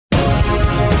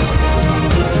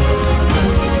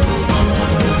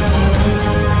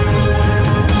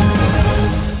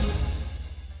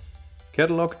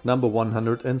Catalog number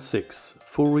 106,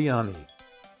 Furiani.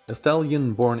 A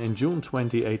stallion born in June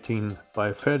 2018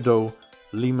 by Ferdeaux,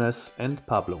 Limes and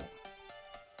Pablo.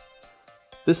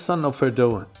 This son of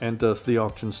Ferdeaux enters the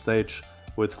auction stage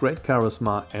with great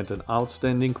charisma and an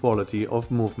outstanding quality of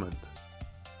movement.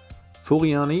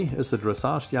 Furiani is a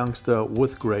dressage youngster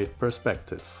with great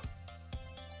perspective.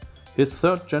 His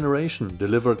third generation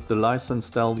delivered the licensed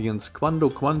stallions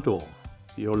Quando,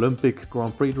 the Olympic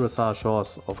Grand Prix dressage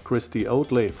horse of Christy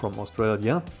Oatley from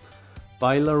Australia,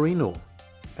 Bailarino,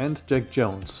 and Jack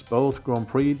Jones, both Grand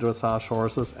Prix dressage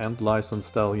horses and licensed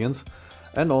stallions,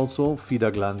 and also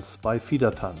Fiederglanz by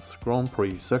Fiedertanz, Grand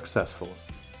Prix successful.